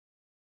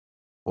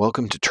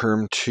Welcome to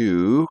Term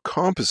 2,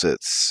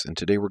 Composites, and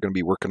today we're going to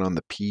be working on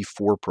the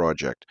P4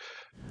 project.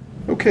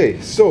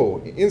 Okay,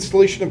 so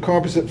installation of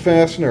composite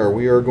fastener.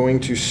 We are going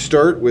to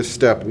start with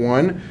step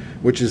 1,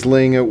 which is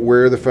laying out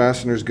where the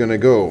fastener is going to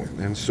go.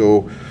 And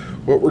so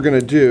what we're going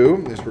to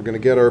do is we're going to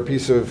get our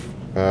piece of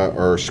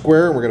our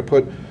square, and we're going to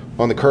put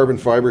on the carbon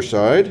fiber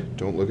side.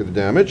 Don't look at the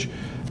damage.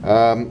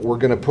 We're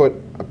going to put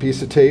a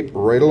piece of tape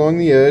right along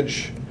the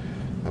edge,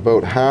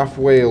 about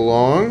halfway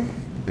along,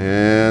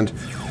 and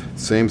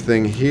same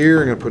thing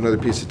here. I'm going to put another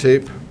piece of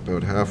tape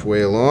about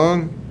halfway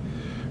along,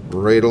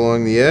 right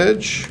along the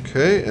edge.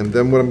 Okay, and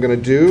then what I'm going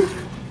to do is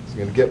I'm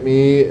going to get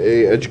me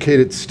a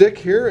educated stick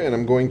here, and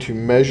I'm going to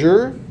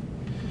measure.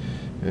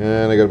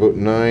 And I got about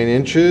 9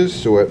 inches,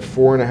 so at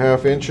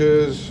 4.5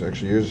 inches,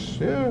 actually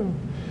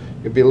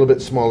it'd be a little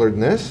bit smaller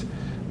than this,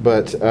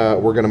 but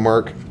we're going to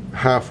mark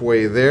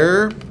halfway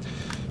there.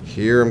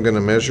 Here I'm going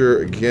to measure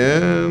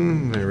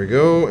again, there we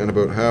go, and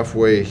about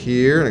halfway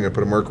here, and I'm going to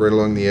put a mark right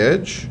along the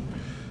edge.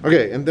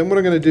 Okay, and then what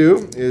I'm going to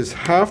do is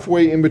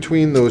halfway in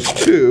between those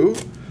two,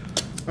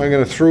 I'm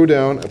going to throw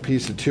down a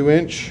piece of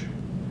 2-inch,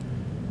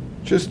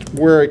 just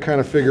where I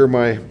kind of figure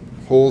my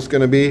hole's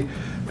going to be,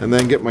 and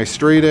then get my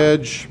straight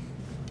edge,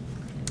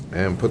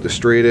 and put the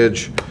straight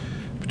edge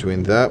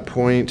between that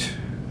point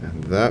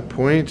and that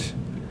point,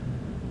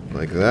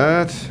 like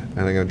that,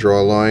 and I'm going to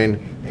draw a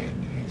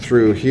line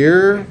through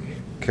here.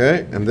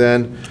 Okay, and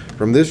then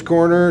from this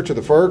corner to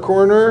the far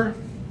corner,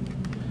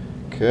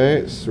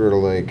 okay, sort of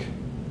like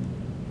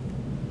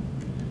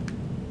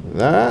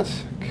that.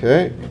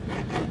 Okay,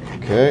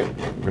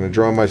 I'm going to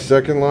draw my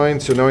second line,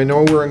 so now I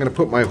know where I'm going to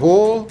put my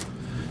hole.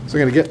 So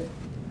I'm going to get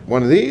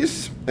one of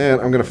these, and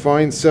I'm going to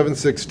find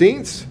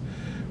 7/16,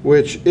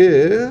 which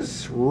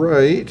is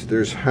right,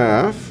 there's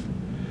half,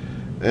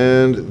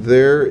 and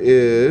there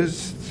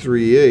is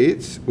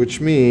 3/8, which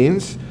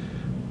means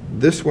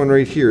this one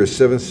right here is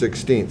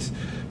 7/16.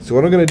 So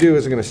what I'm going to do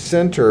is I'm going to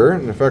center,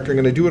 and in fact I'm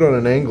going to do it on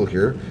an angle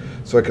here,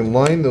 so I can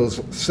line those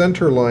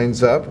center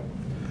lines up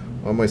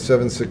on my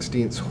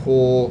 7/16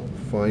 hole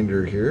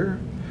finder here.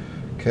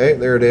 Okay,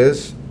 there it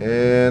is,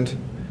 and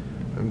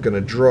I'm going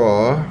to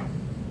draw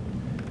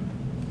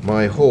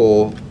my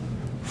hole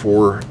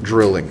for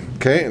drilling.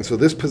 Okay, and so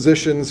this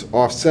position's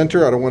off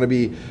center. I don't want to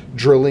be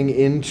drilling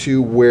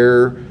into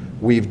where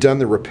we've done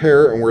the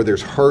repair and where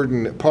there's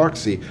hardened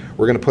epoxy.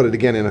 We're going to put it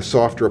again in a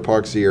softer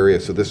epoxy area,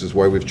 so this is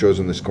why we've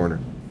chosen this corner.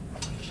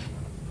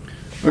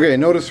 Okay,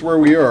 notice where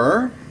we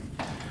are.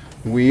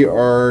 We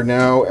are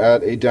now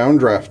at a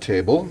downdraft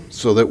table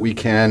so that we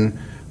can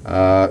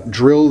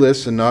drill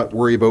this and not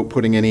worry about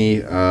putting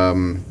any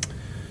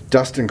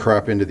dust and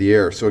crap into the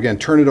air. So again,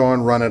 turn it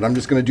on, run it. I'm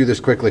just going to do this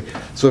quickly.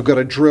 So I've got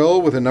a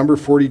drill with a number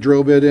 40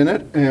 drill bit in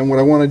it, and what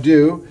I want to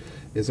do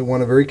is I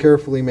want to very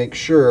carefully make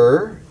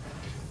sure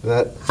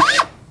that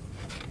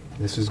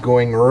this is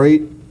going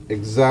right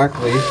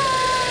exactly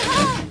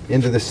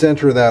into the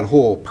center of that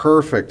hole.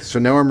 Perfect. So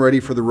now I'm ready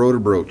for the rotor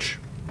broach.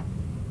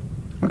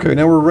 Okay,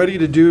 now we're ready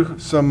to do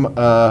some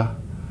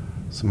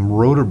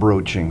rotor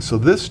broaching. So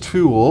this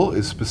tool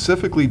is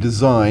specifically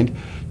designed.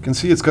 You can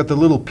see it's got the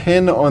little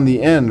pin on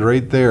the end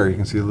right there. You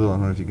can see a little, I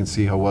don't know if you can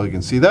see how well you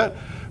can see that,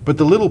 but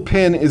the little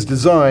pin is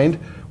designed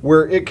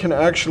where it can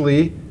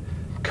actually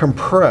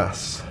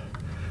compress.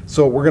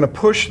 So we're going to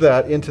push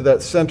that into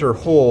that center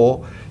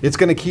hole. It's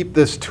going to keep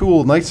this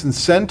tool nice and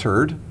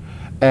centered,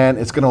 and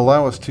it's going to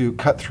allow us to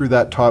cut through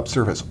that top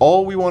surface.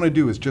 All we want to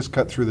do is just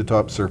cut through the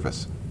top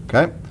surface.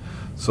 Okay?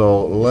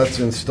 So let's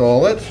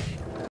install it.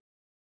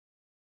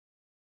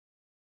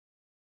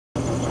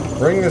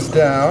 Bring this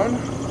down.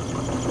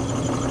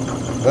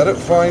 Let it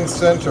find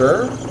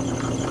center.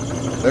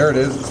 There it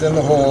is, it's in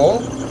the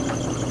hole.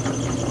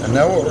 And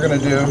now what we're going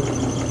to do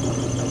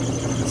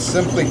is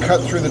simply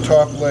cut through the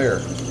top layer.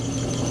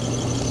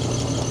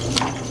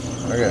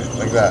 Okay,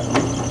 like that.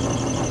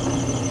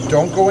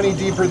 Don't go any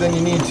deeper than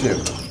you need to.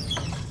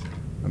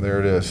 And there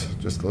it is,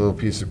 just a little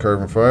piece of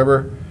carbon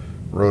fiber,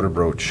 rotor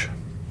broach.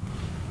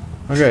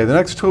 Okay, the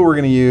next tool we're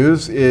going to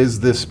use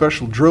is this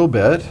special drill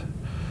bit.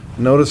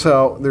 Notice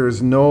how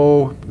there's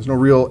no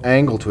real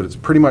angle to it. It's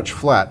pretty much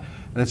flat.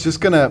 And it's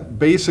just going to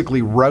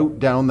basically route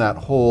down that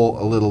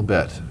hole a little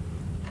bit.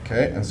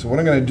 Okay, and so what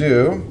I'm going to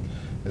do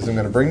is I'm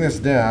going to bring this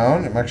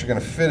down. I'm actually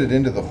going to fit it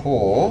into the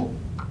hole,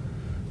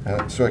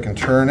 and so I can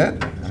turn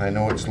it, and I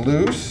know it's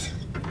loose.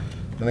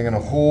 Then I'm going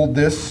to hold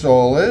this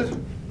solid,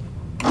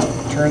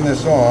 turn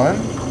this on,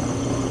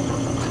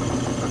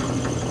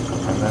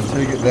 and then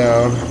take it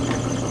down to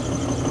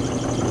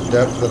the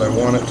depth that I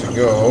want it to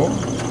go.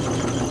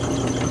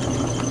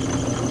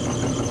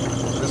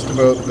 Just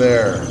about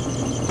there.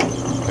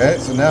 Okay,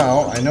 so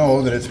now I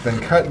know that it's been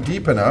cut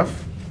deep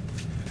enough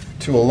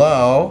to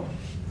allow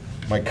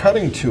my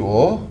cutting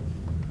tool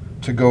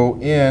to go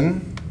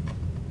in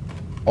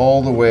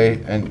all the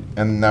way,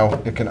 and now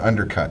it can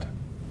undercut.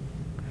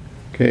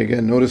 Okay,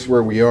 again, notice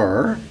where we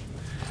are.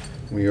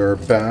 We are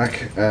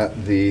back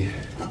at the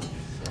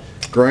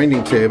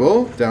grinding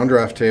table,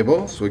 downdraft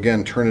table. So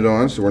again, turn it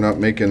on so we're not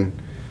making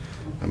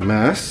a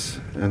mess.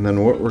 And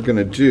then what we're going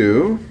to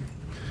do,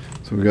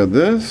 so So we got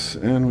this,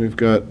 and we've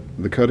got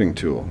the cutting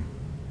tool.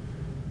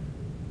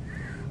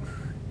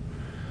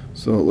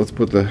 So let's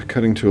put the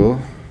cutting tool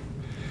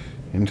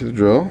into the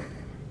drill,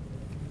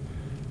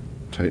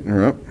 tighten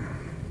her up.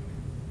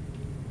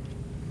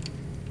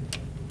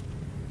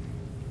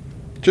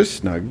 Just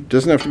snug,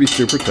 doesn't have to be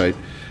super tight.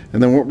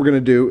 And then what we're going to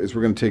do is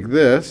we're going to take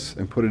this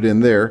and put it in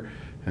there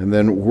and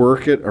then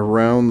work it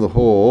around the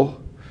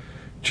hole,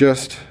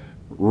 just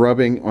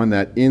rubbing on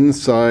that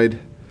inside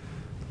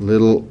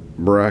little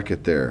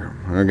bracket there.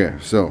 Okay,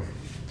 so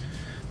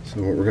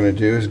what we're going to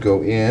do is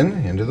go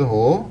into the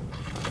hole.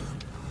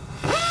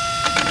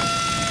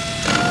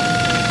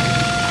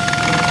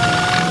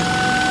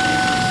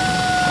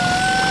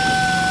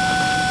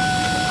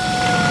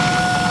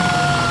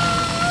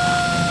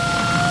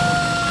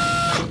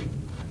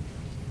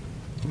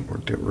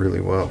 Worked it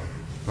really well.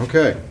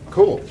 Okay,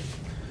 cool.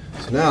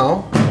 So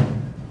now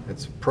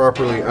it's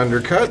properly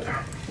undercut.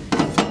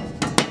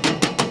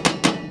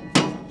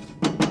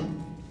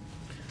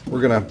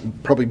 We're going to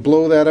probably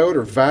blow that out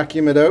or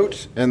vacuum it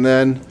out, and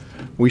then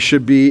we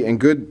should be in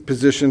good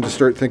position to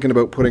start thinking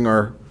about putting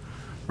our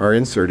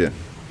insert in.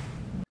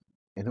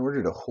 In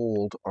order to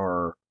hold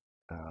our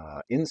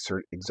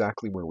insert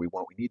exactly where we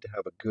want, we need to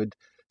have a good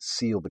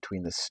seal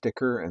between the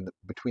sticker and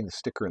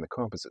the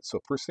composite. So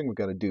first thing we've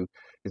got to do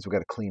is we've got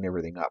to clean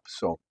everything up.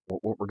 So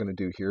what we're going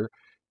to do here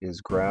is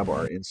grab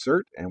our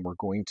insert, and we're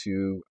going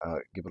to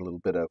give it a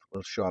little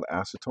shot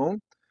of acetone.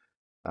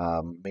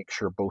 Make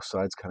sure both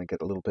sides kind of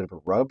get a little bit of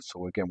a rub.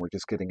 So again, we're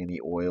just getting any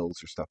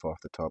oils or stuff off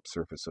the top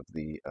surface of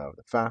the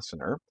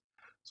fastener.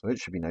 So it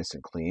should be nice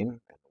and clean and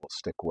it will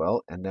stick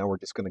well. And now we're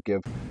just going to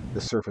give the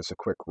surface a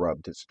quick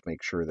rub just to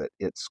make sure that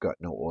it's got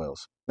no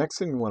oils. Next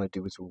thing we want to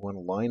do is we want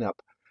to line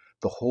up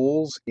the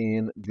holes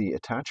in the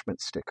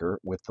attachment sticker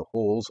with the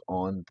holes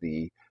on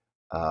the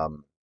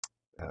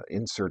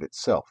insert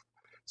itself.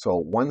 So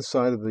one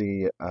side of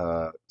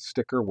the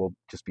sticker will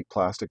just be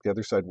plastic. The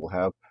other side will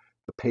have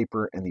the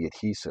paper and the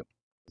adhesive.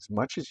 As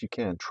much as you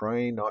can,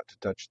 try not to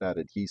touch that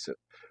adhesive.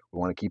 We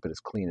want to keep it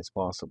as clean as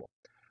possible.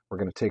 We're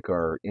going to take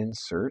our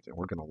insert and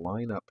we're going to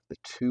line up the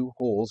two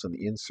holes in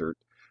the insert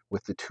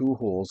with the two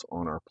holes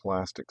on our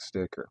plastic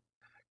sticker.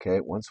 Okay,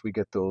 once we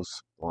get those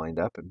lined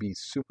up, and be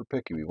super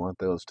picky, we want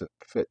those to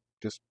fit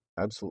just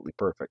absolutely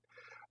perfect.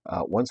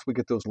 Once we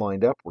get those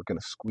lined up, we're going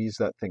to squeeze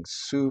that thing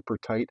super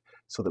tight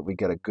so that we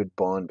get a good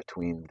bond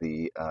between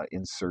the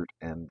insert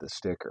and the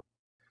sticker.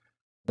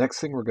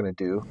 Next thing we're going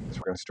to do is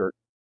we're going to start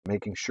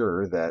making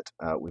sure that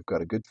we've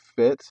got a good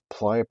fit.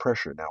 Apply a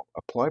pressure. Now,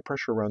 apply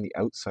pressure around the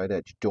outside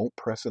edge. Don't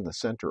press in the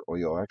center or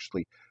you'll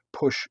actually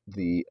push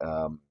the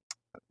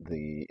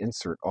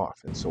insert off.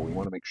 And so we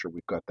want to make sure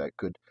we've got that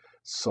good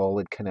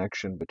solid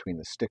connection between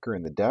the sticker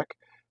and the deck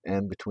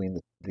and between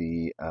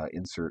the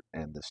insert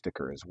and the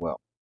sticker as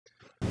well.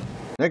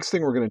 Next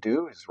thing we're going to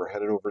do is we're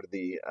headed over to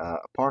the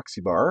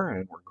epoxy bar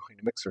and we're going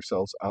to mix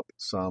ourselves up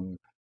some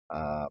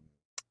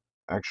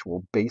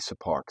actual base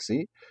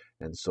epoxy.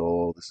 And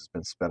so this has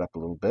been sped up a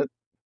little bit,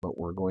 but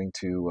we're going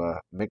to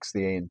mix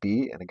the A and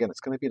B. And again, it's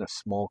going to be in a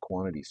small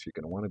quantity, so you're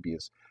going to want to be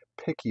as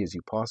picky as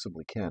you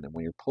possibly can. And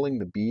when you're pulling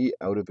the B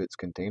out of its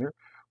container,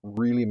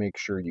 really make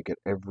sure you get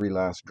every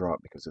last drop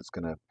because it's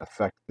going to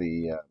affect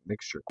the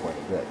mixture quite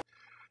a bit.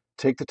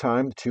 Take the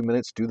time, 2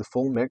 minutes, do the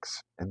full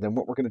mix, and then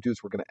what we're going to do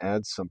is we're going to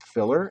add some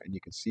filler, and you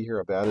can see here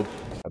I've added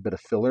a bit of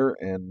filler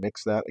and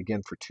mix that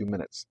again for 2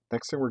 minutes.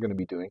 Next thing we're going to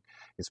be doing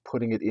is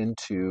putting it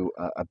into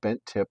a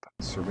bent tip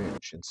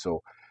syringe, and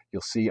so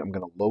you'll see I'm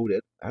going to load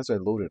it. As I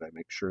load it, I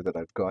make sure that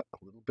I've got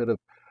a little bit of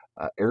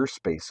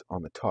airspace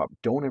on the top.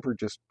 Don't ever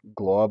just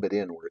glob it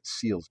in where it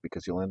seals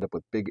because you'll end up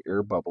with big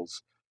air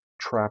bubbles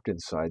trapped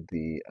inside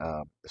the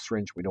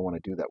syringe. We don't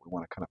want to do that. We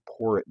want to kind of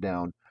pour it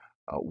down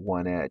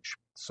one edge.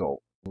 So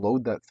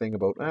load that thing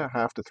about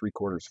half to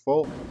 3/4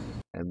 full,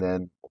 and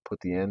then we'll put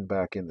the end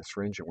back in the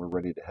syringe and we're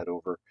ready to head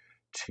over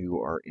to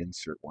our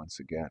insert once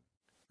again.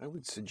 I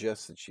would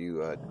suggest that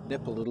you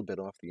nip a little bit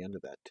off the end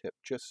of that tip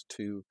just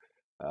to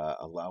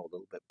allow a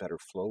little bit better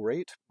flow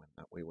rate.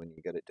 That way when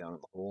you get it down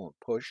in the hole and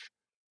push,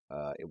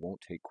 it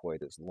won't take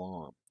quite as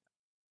long.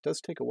 It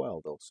does take a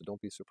while though, so don't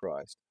be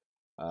surprised.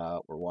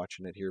 We're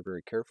watching it here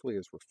very carefully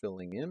as we're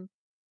filling in.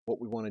 What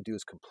we want to do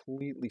is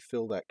completely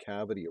fill that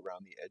cavity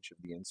around the edge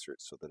of the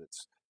insert so that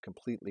it's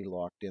completely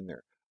locked in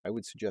there. I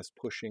would suggest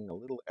pushing a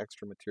little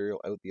extra material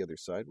out the other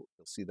side.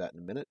 You'll see that in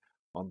a minute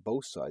on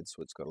both sides,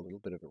 so it's got a little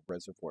bit of a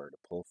reservoir to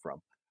pull from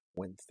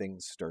when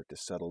things start to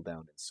settle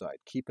down inside.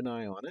 Keep an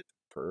eye on it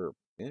for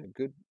a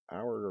good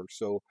hour or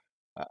so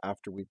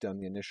after we've done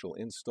the initial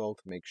install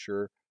to make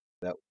sure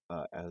that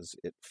as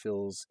it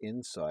fills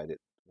inside,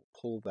 it will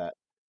pull that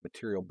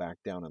material back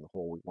down in the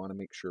hole. We want to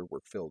make sure we're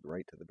filled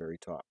right to the very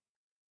top.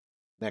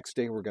 Next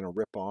day, we're going to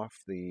rip off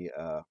the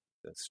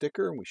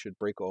sticker, and we should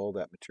break all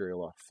that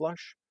material off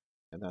flush,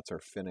 and that's our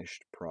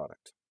finished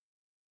product.